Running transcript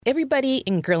Everybody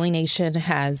in Girly Nation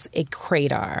has a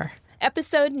Craydar.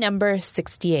 Episode number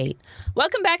 68.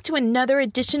 Welcome back to another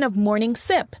edition of Morning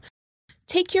Sip.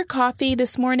 Take your coffee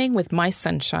this morning with my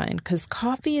sunshine, because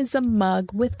coffee is a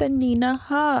mug with a Nina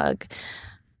hug.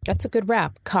 That's a good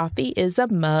rap. Coffee is a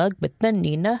mug with the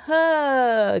Nina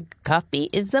hug. Coffee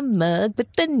is a mug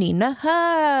with the Nina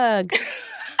hug.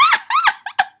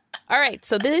 All right,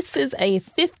 so this is a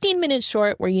 15-minute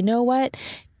short where, you know what?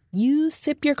 You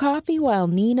sip your coffee while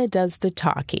Nina does the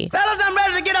talkie. Fellas, I'm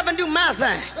ready to get up and do my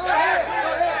thing.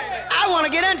 I want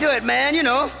to get into it, man, you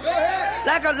know.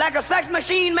 Like a sex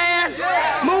machine, man.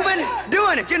 Moving,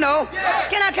 doing it, you know.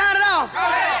 Can I count it off?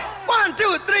 1,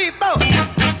 2, 3, 4.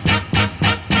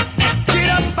 Get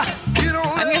up, get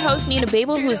on. I'm your host, Nina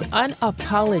Babel, who is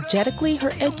unapologetically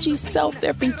her edgy self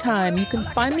every time. You can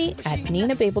find me at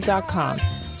ninababel.com.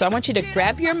 So I want you to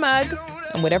grab your mug,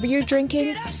 and whatever you're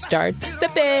drinking, start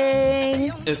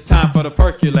sipping. It's time for the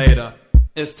percolator.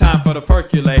 It's time for the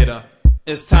percolator.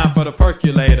 It's time for the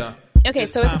percolator. Okay,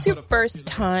 so if it's your first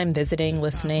time visiting,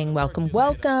 listening, welcome,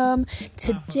 welcome.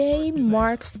 Today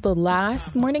marks the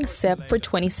last morning sip for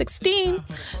 2016.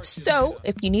 So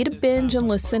if you need to binge and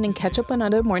listen and catch up on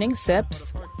other morning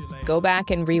sips, go back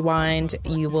and rewind.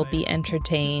 You will be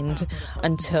entertained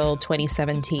until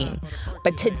 2017.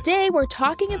 But today we're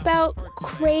talking about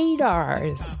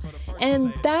Craydars.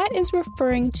 And that is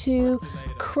referring to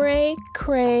cray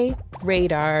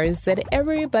radars that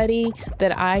everybody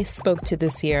that I spoke to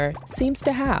this year seems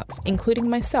to have, including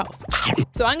myself.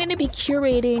 So I'm going to be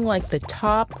curating like the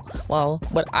top, well,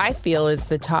 what I feel is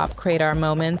the top Craydar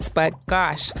moments, but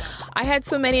gosh, I had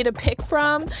so many to pick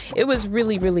from, it was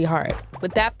really, really hard.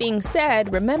 With that being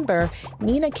said, remember,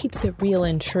 Nina keeps it real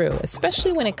and true,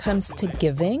 especially when it comes to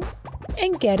giving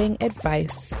and getting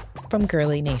advice from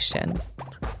Girly Nation.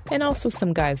 And also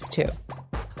some guys too.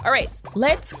 All right,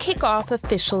 let's kick off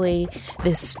officially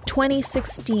this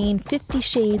 2016 50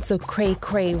 Shades of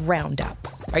Cray roundup.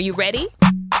 Are you ready?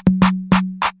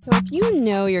 So if you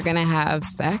know you're going to have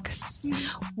sex,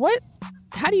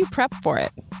 how do you prep for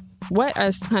it? What are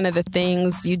kind of the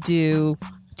things you do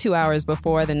 2 hours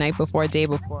before, the night before, day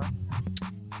before?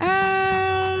 You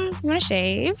want to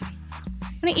shave?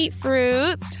 Want to eat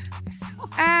fruits?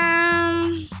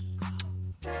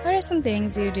 What are some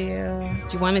things you do?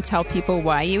 Do you want to tell people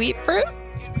why you eat fruit?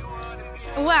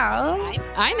 Well,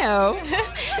 I know.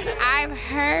 I've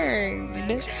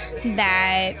heard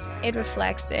that it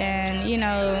reflects in,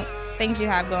 things you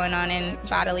have going on in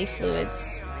bodily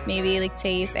fluids, maybe like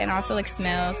taste and also like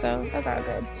smell. So those are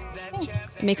good. Yeah.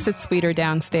 Makes it sweeter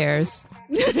downstairs.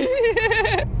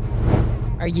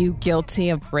 Are you guilty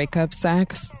of breakup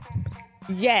sex?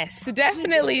 Yes,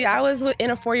 definitely. I was in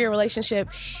a 4-year relationship,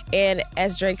 and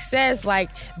as Drake says, like,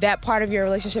 that part of your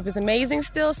relationship is amazing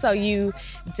still, so you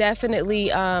definitely,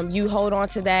 you hold on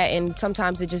to that, and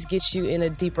sometimes it just gets you in a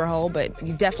deeper hole, but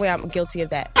definitely I'm guilty of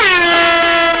that.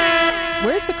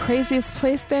 Where's the craziest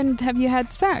place, then, have you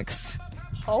had sex?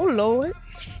 Oh, Lord.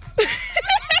 The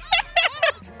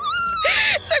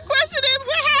question is,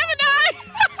 what haven't I?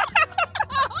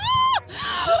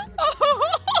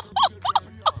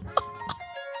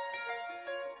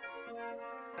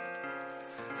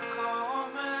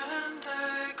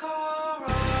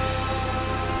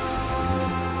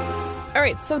 All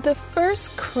right, so the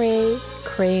first cray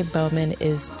moment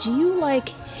is, do you like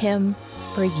him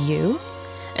for you?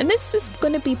 And this is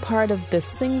going to be part of the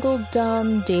single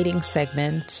dumb dating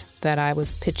segment that I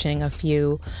was pitching a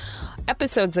few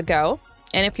episodes ago.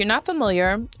 And if you're not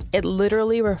familiar, it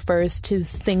literally refers to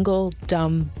single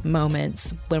dumb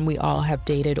moments when we all have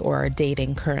dated or are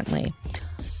dating currently.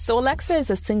 So Alexa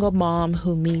is a single mom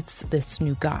who meets this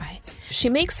new guy. She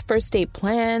makes first date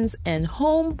plans and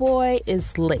homeboy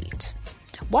is late.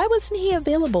 Why wasn't he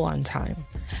available on time?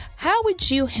 How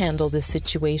would you handle this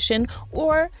situation?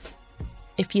 Or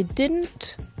if you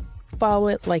didn't follow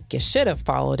it like you should have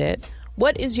followed it,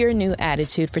 what is your new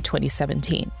attitude for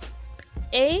 2017?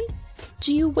 A,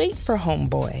 do you wait for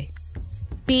homeboy?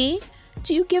 B,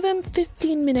 do you give him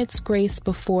 15 minutes grace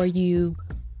before you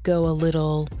go a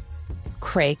little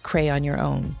cray on your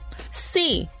own?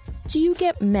 C, do you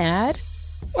get mad?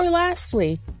 Or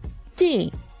lastly,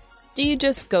 D, do you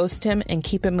just ghost him and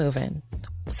keep it moving?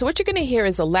 So what you're going to hear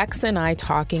is Alexa and I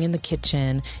talking in the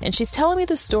kitchen, and she's telling me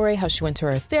the story how she went to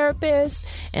her therapist,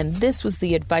 and this was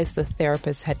the advice the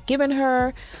therapist had given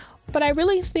her. But I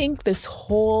really think this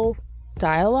whole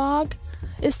dialogue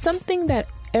is something that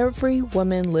every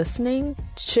woman listening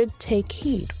should take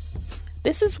heed.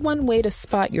 This is one way to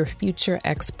spot your future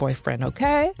ex-boyfriend,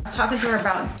 okay? I was talking to her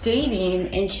about dating,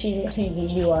 and she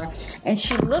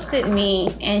looked at me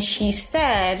and she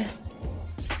said,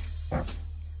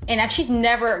 And she's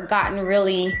never gotten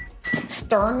really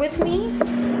stern with me.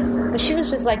 But she was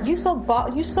just like, you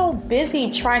so busy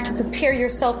trying to prepare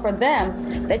yourself for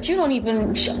them that you don't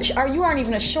even, or you aren't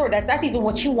even assured that's even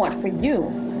what you want for you.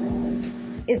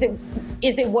 Is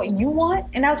it what you want?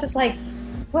 And I was just like,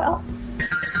 well.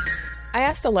 I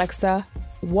asked Alexa,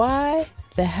 why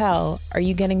the hell are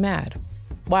you getting mad?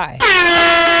 Why?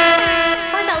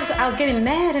 First I was getting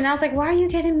mad, and I was like, why are you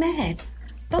getting mad?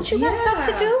 Don't you got stuff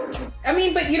to do? I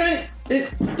mean, but you don't...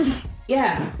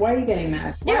 Yeah, why are you getting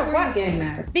mad? Why are you getting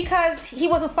mad? Because he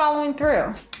wasn't following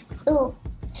through. Ooh.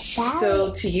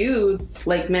 So to you,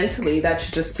 like mentally, that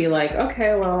should just be like,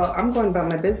 okay, well, I'm going about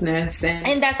my business,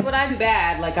 and that's what too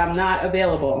bad, like I'm not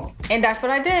available. And that's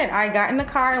what I did. I got in the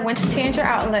car and went to Tanger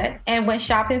Outlet and went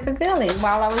shopping for Billy.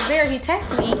 While I was there, he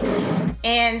texted me,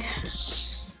 and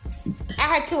I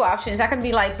had two options. I could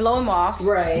be like, blow him off,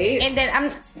 right? And then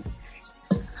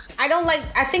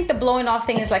I think the blowing off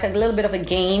thing is like a little bit of a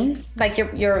game. Like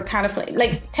you're kind of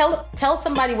like tell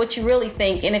somebody what you really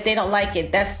think, and if they don't like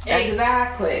it, that's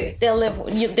exactly, they'll live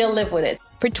with it.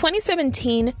 For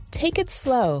 2017, take it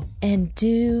slow and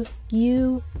do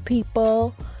you,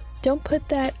 people. Don't put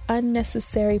that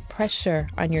unnecessary pressure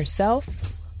on yourself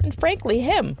and frankly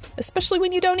him, especially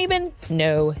when you don't even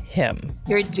know him.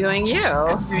 You're doing you.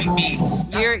 I'm doing me.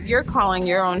 You're calling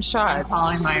your own shots. I'm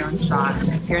calling my own shots.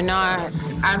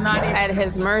 I'm not at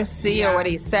his mercy or what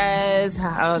he says,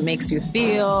 how it makes you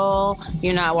feel.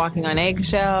 You're not walking on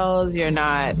eggshells. You're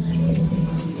like,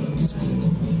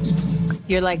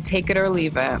 take it or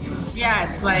leave it.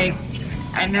 Yeah, it's like,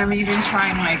 and I'm even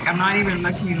trying, like, I'm not even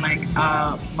looking like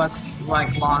what's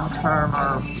like long term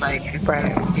or like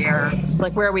here.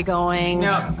 Like, where are we going?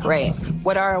 No. Right.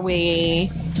 What are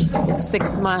we? It's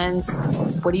 6 months.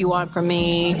 What do you want from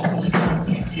me?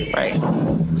 Right.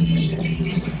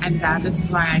 And that is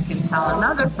why I can tell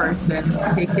another person,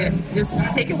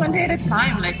 take it one day at a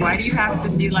time. Like, why do you have to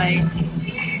be like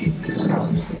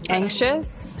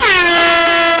anxious?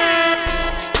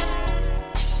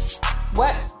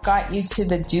 What got you to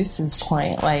the deuces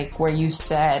point, like where you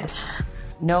said,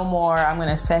 no more, I'm going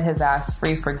to set his ass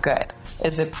free for good?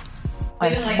 Is it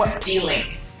like what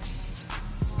feeling?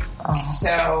 Oh.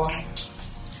 So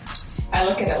I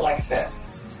look at it like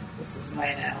this. This is my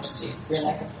analogy. You're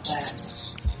like a plant.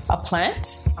 A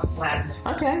plant? A plant.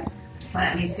 Okay.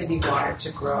 Plant needs to be watered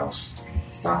to grow.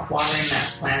 Stop watering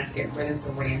that plant, it withers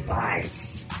away and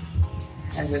dies.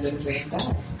 And withers away and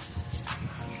dies.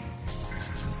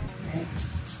 Right?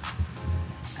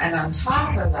 And on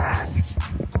top of that,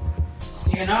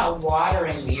 so you're not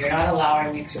watering me, you're not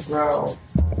allowing me to grow.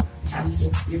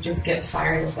 You just get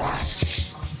tired of that.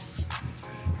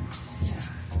 Yeah.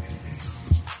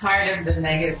 Tired of the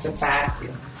negative, the bad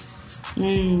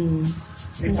feeling.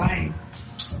 You're dying.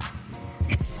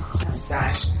 That's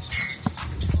dying.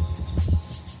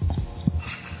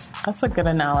 That's a good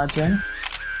analogy.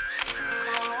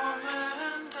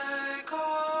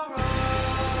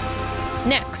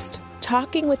 Next,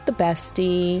 talking with the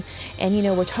bestie. And,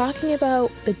 we're talking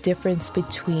about the difference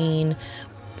between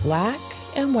Black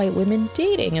and white women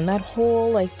dating and that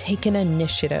whole, like, taking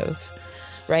initiative,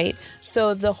 right?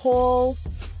 So the whole,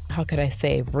 how could I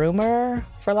say, rumor,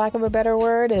 for lack of a better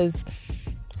word, is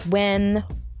when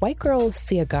white girls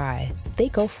see a guy, they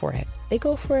go for it. They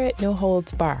go for it, no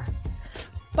holds bar.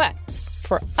 But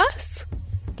for us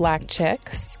Black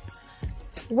chicks,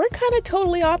 we're kind of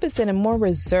totally opposite and more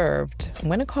reserved. I'm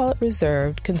going to call it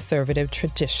reserved, conservative,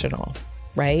 traditional,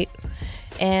 right?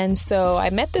 And so I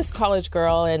met this college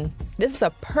girl, and this is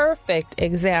a perfect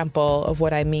example of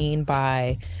what I mean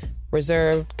by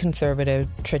reserved, conservative,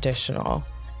 traditional.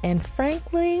 And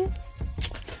frankly,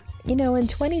 in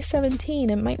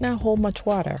 2017, it might not hold much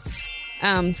water.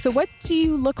 So what do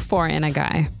you look for in a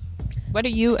guy? What are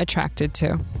you attracted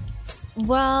to?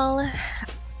 Well,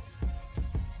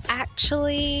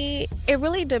 actually, it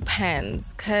really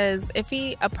depends, because if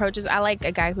he approaches, I like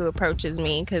a guy who approaches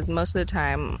me, because most of the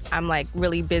time I'm like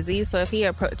really busy. So if he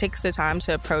takes the time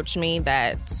to approach me,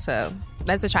 that's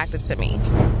attractive to me.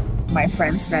 My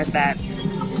friend said that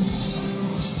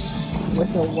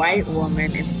with a white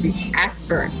woman, it's the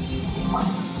effort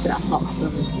that helps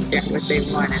them get what they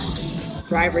want. And the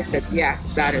driver said, yes,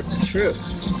 that is true.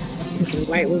 Because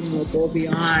a white woman will go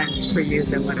beyond for you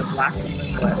than what a Black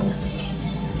woman would.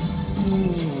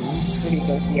 So he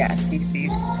goes, yes, he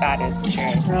sees that is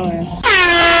true.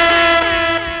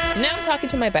 So now I'm talking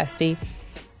to my bestie,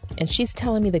 and she's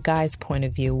telling me the guy's point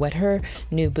of view, what her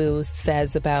new boo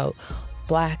says about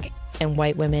Black and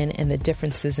white women and the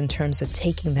differences in terms of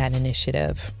taking that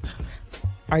initiative.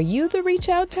 Are you the reach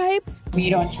out type? we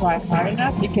don't try hard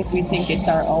enough because we think it's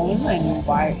our own, and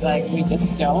why, like, we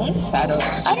just don't. I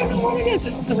don't know what it is.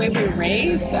 It's the way we're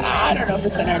raised. I don't know if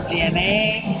it's in our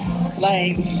DNA.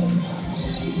 Like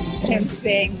him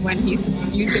saying when he's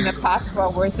using the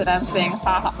passport words that I'm saying,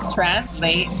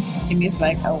 translate, and he's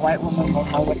like, a white woman will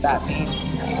know what that means.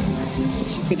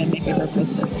 She's gonna make it her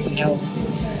business to know.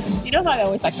 You know how I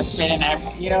always like to fit in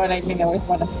you know what I mean? I always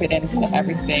want to fit into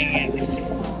everything, and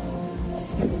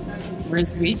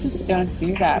whereas we just don't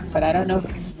do that. But I don't know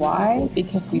why,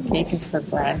 because we take it for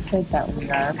granted that we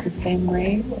are of the same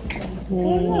race.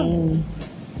 And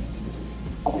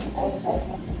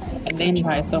they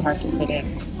try so hard to fit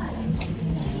in.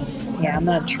 Yeah, I'm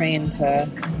not trained to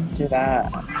do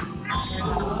that.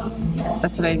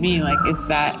 That's what I mean. Like, is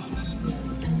that...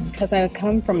 Because I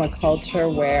come from a culture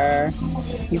where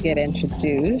you get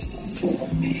introduced.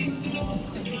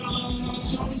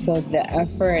 So the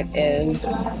effort is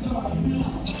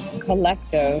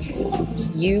collective.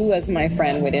 You, as my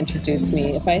friend, would introduce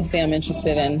me. If I say I'm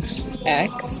interested in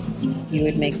X, you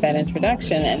would make that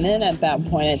introduction. And then at that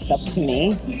point, it's up to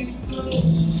me.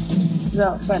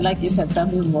 So, but like you said, some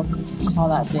people will call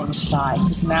that being shy.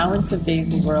 Because now in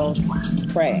today's world,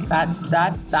 right,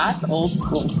 that's old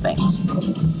school thing.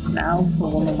 Now, if a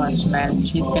woman wants a man,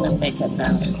 she's gonna make it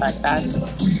known. Like that's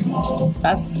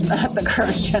not the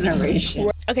current generation.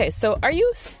 Okay, so are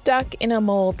you stuck in a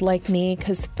mold like me?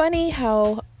 Because funny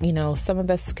how, some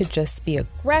of us could just be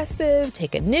aggressive,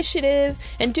 take initiative,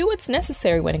 and do what's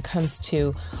necessary when it comes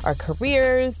to our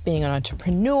careers, being an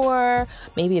entrepreneur,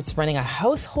 maybe it's running a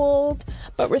household,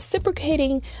 but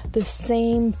reciprocating the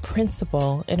same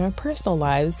principle in our personal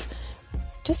lives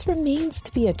just remains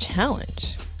to be a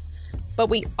challenge. But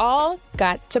we all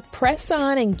got to press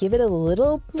on and give it a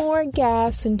little more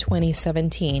gas in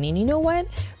 2017. And you know what?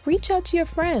 Reach out to your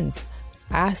friends.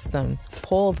 Ask them,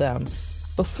 poll them.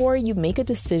 Before you make a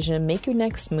decision, make your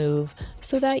next move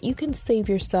so that you can save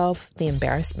yourself the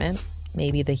embarrassment,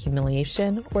 maybe the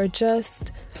humiliation, or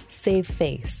just save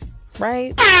face,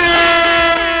 right?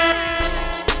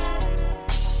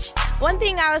 One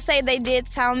thing I would say they did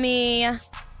tell me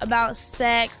about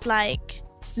sex, like,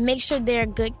 make sure they're a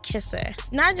good kisser.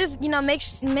 Not just,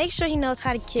 make sure he knows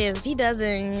how to kiss. If he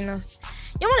doesn't, you don't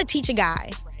want to teach a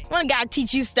guy. You want a guy to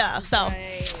teach you stuff. So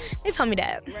they told me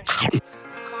that.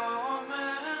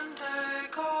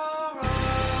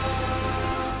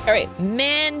 All right,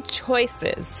 man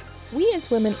choices. We as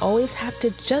women always have to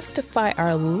justify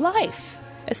our life,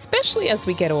 especially as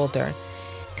we get older.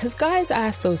 Because guys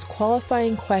ask those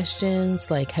qualifying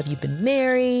questions like, have you been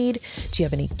married? Do you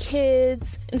have any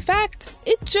kids? In fact,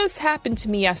 it just happened to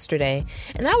me yesterday,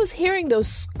 and I was hearing those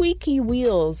squeaky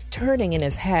wheels turning in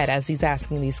his head as he's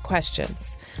asking these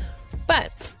questions.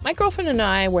 But my girlfriend and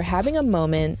I were having a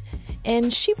moment,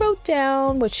 and she wrote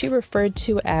down what she referred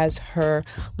to as her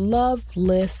love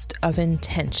list of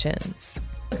intentions.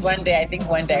 One day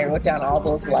I wrote down all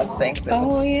those love things.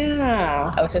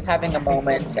 Yeah. I was just having a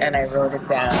moment and I wrote it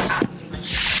down.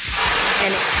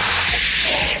 And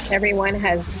everyone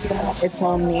has its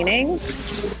own meaning?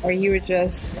 Or you were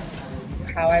just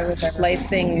how I was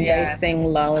slicing, dicing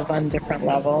love on different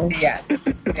levels? Yes.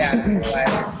 Yeah, it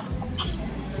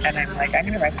was. And I'm like, I'm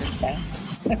going to write this down.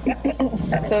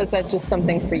 So is that just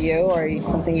something for you, or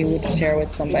something you would share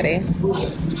with somebody?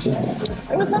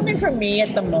 It was something for me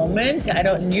at the moment.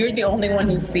 You're the only one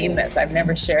who's seen this. I've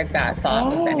never shared that thought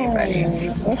with anybody.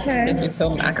 Okay. Because you're so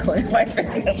mackerel my first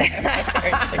take a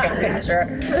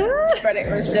picture. But it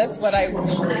was just what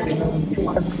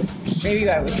maybe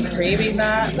I was craving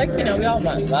that. Like, we all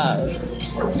want love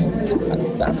on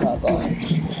some level.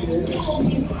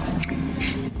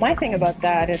 My thing about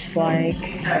that is like,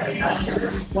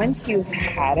 once you've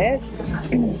had it,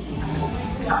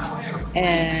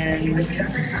 and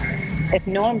if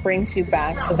no one brings you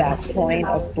back to that point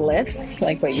of bliss,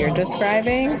 like what you're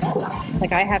describing,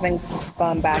 like I haven't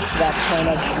gone back to that point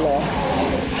of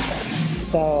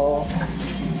bliss. So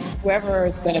whoever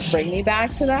is going to bring me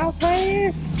back to that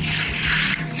place,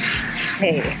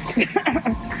 hey,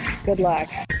 good luck.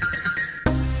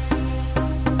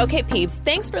 Okay, peeps,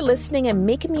 thanks for listening and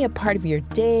making me a part of your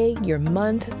day, your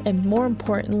month, and more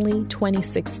importantly,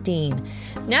 2016.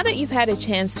 Now that you've had a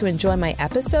chance to enjoy my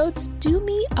episodes, do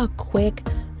me a quick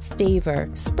favor.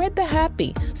 Spread the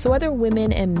happy so other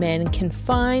women and men can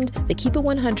find the Keep It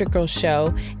 100 Girl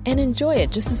show and enjoy it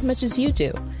just as much as you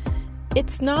do.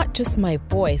 It's not just my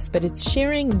voice, but it's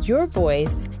sharing your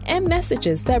voice and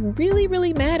messages that really,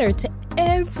 really matter to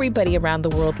everybody around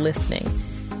the world listening.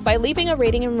 By leaving a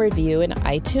rating and review in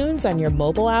iTunes on your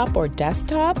mobile app or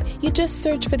desktop, you just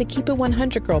search for the Keep It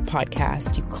 100 Girl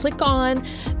podcast. You click on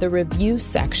the review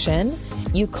section,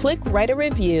 you click write a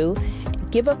review,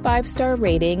 give a 5-star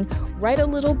rating, write a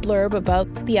little blurb about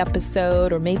the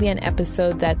episode or maybe an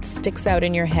episode that sticks out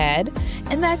in your head,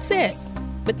 and that's it.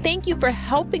 But thank you for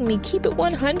helping me keep it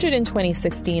 100 in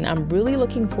 2016. I'm really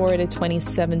looking forward to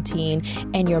 2017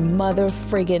 and your mother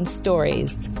friggin'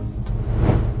 stories.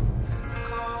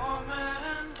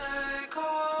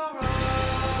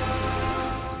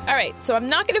 All right, so I'm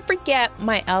not going to forget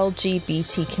my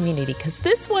LGBT community because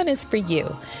this one is for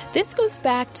you. This goes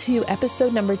back to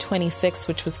episode number 26,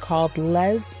 which was called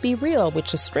Let's Be Real,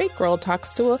 which a straight girl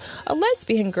talks to a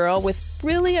lesbian girl with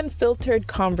really unfiltered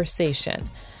conversation.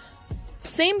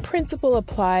 Same principle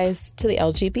applies to the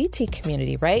LGBT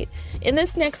community, right? In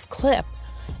this next clip,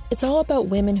 it's all about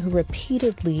women who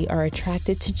repeatedly are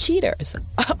attracted to cheaters.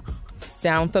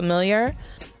 Sound familiar?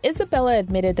 Isabella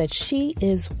admitted that she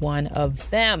is one of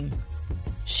them.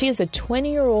 She is a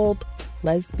 20-year-old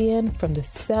lesbian from the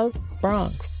South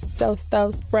Bronx. South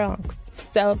Bronx.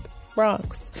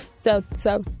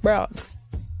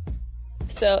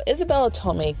 So Isabella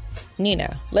told me,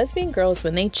 Nina, lesbian girls,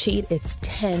 when they cheat, it's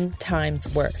 10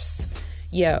 times worse.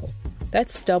 Yo,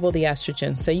 that's double the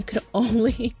estrogen. So you can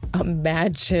only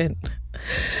imagine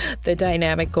the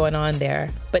dynamic going on there.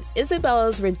 But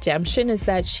Isabella's redemption is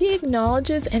that she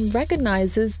acknowledges and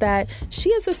recognizes that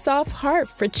she has a soft heart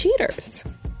for cheaters.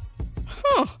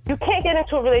 You can't get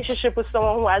into a relationship with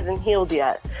someone who hasn't healed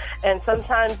yet. And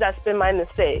sometimes that's been my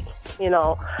mistake,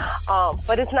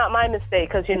 but it's not my mistake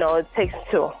because, it takes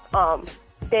two.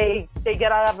 They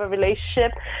get out of a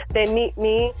relationship, they meet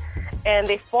me, and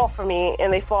they fall for me,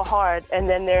 and they fall hard, and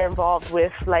then they're involved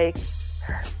with,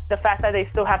 the fact that they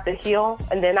still have to heal,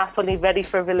 and they're not fully ready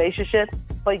for a relationship,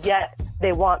 but yet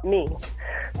they want me.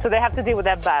 So they have to deal with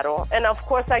that battle. And, of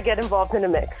course, I get involved in the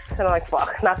mix. And I'm like,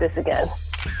 fuck, not this again.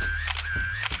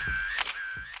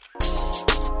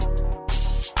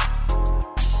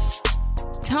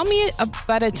 Tell me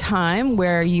about a time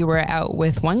where you were out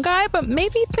with one guy, but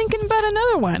maybe thinking about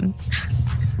another one.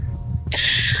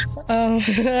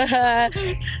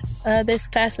 This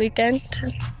past weekend,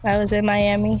 I was in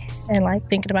Miami and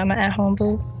thinking about my at-home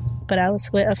boo. But I was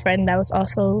with a friend that was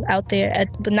also out there,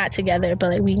 but not together,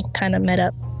 but we kind of met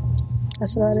up.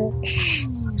 That's about it.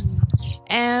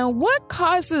 And what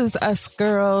causes us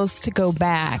girls to go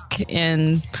back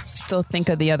and still think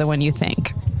of the other one you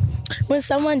think? When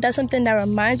someone does something that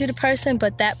reminds you of the person,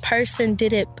 but that person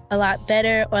did it a lot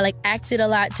better or acted a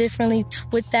lot differently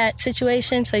with that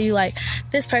situation. So you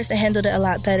this person handled it a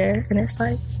lot better. And it's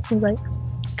you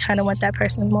kind of want that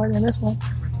person more than this one.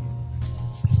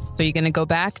 So you're going to go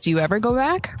back? Do you ever go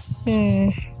back?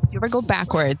 You ever go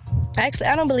backwards? Actually,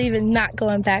 I don't believe in not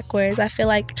going backwards. I feel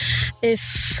like if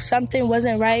something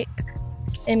wasn't right,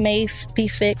 it may be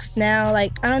fixed now. I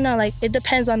don't know. It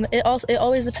depends on it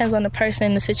always depends on the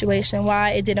person, the situation,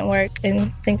 why it didn't work,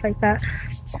 and things like that.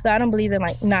 So I don't believe in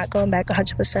not going back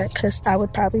 100% because I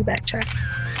would probably backtrack.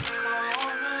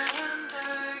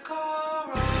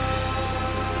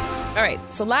 All right.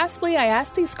 So lastly, I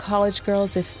asked these college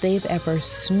girls if they've ever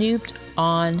snooped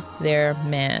on their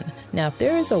man. Now, if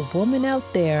there is a woman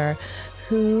out there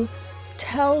who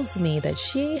tells me that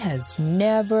she has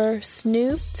never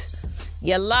snooped,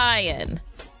 you're lying,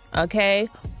 okay?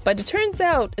 But it turns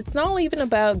out it's not even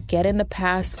about getting the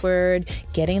password,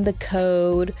 getting the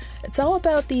code. It's all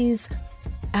about these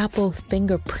Apple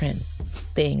fingerprint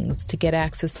things to get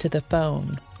access to the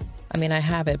phone. I mean, I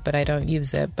have it, but I don't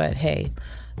use it. But hey,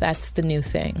 that's the new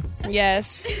thing.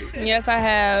 Yes, I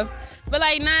have. But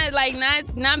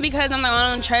not because I'm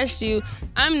I don't trust you.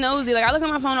 I'm nosy. I look at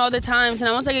my phone all the time, and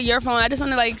I want to get your phone. I just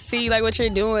want to see what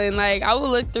you're doing. I will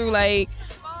look through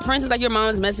for instance, your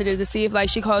mom's messages to see if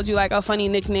she calls you a funny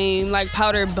nickname,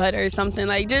 powder butt or something.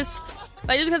 Just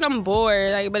because I'm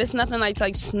bored. But it's nothing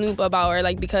to snoop about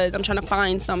or because I'm trying to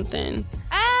find something.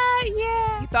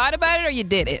 Yeah. You thought about it or you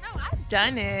did it? No, I've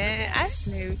done it. I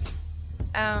snooped.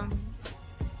 I've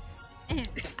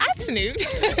snooped.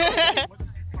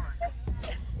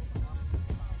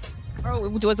 Oh,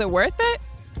 was it worth it?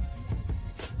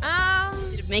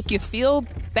 Did it make you feel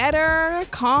better,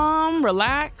 calm,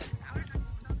 relaxed?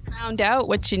 Found out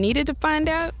what you needed to find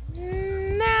out?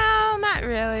 No, not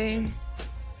really.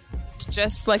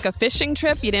 Just like a fishing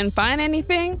trip? You didn't find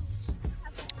anything?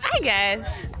 I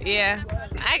guess. Yeah.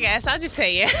 I guess. I'll just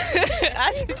say yeah.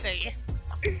 I'll just say yeah.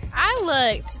 I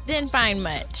looked, didn't find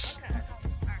much.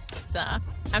 So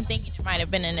I'm thinking it might have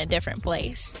been in a different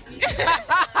place.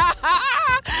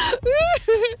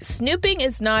 Snooping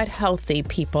is not healthy,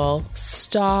 people.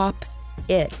 Stop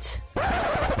it.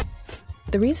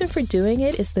 The reason for doing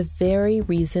it is the very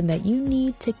reason that you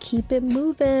need to keep it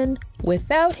moving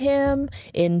without him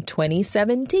in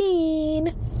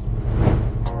 2017.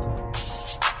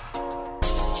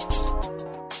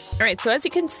 All right, so as you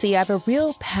can see, I have a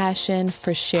real passion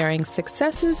for sharing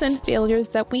successes and failures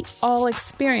that we all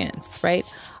experience, right?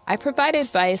 I provide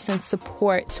advice and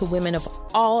support to women of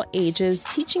all ages,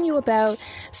 teaching you about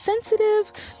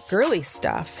sensitive, girly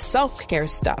stuff, self-care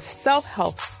stuff,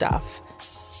 self-help stuff,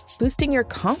 boosting your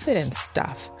confidence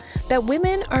stuff that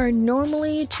women are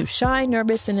normally too shy,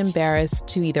 nervous, and embarrassed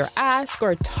to either ask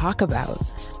or talk about.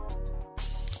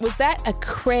 Was that a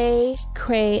cray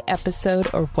episode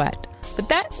or what? But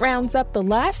that rounds up the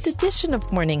last edition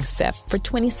of Morning Sip for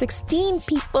 2016,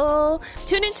 people.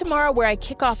 Tune in tomorrow where I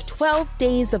kick off 12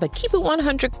 days of a Keep It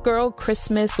 100 Girl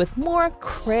Christmas with more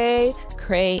cray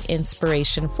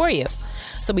inspiration for you.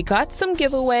 So we got some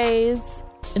giveaways,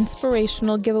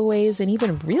 inspirational giveaways, and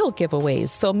even real giveaways.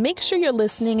 So make sure you're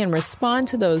listening and respond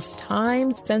to those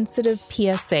time-sensitive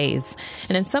PSAs.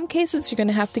 And in some cases, you're going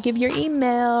to have to give your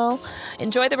email.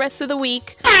 Enjoy the rest of the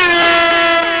week.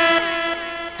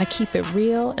 I keep it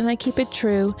real and I keep it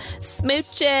true.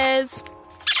 Smooches!